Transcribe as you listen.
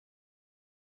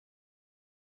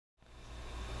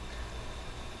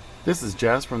This is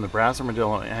Jess from the Brass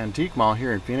Armadillo Antique Mall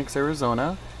here in Phoenix,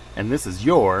 Arizona, and this is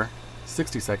your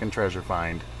 60-second treasure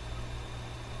find.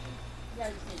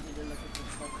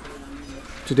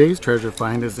 Today's treasure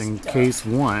find is in case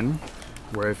 1,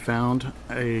 where I found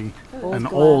an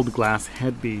old glass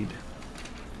head bead.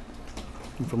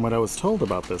 And from what I was told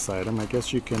about this item, I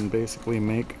guess you can basically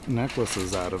make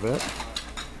necklaces out of it.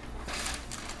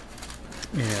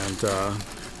 And so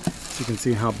you can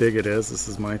see how big it is. This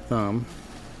is my thumb.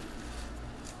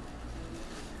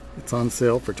 It's on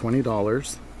sale for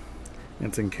 $20.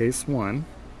 It's in case 1.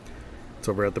 It's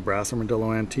over at the Brass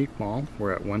Armadillo Antique Mall.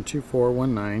 We're at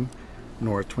 12419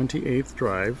 North 28th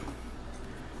Drive.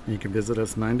 And you can visit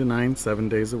us 9 to 9, 7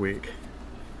 days a week.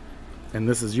 And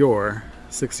this is your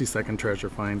 60-second treasure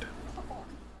find.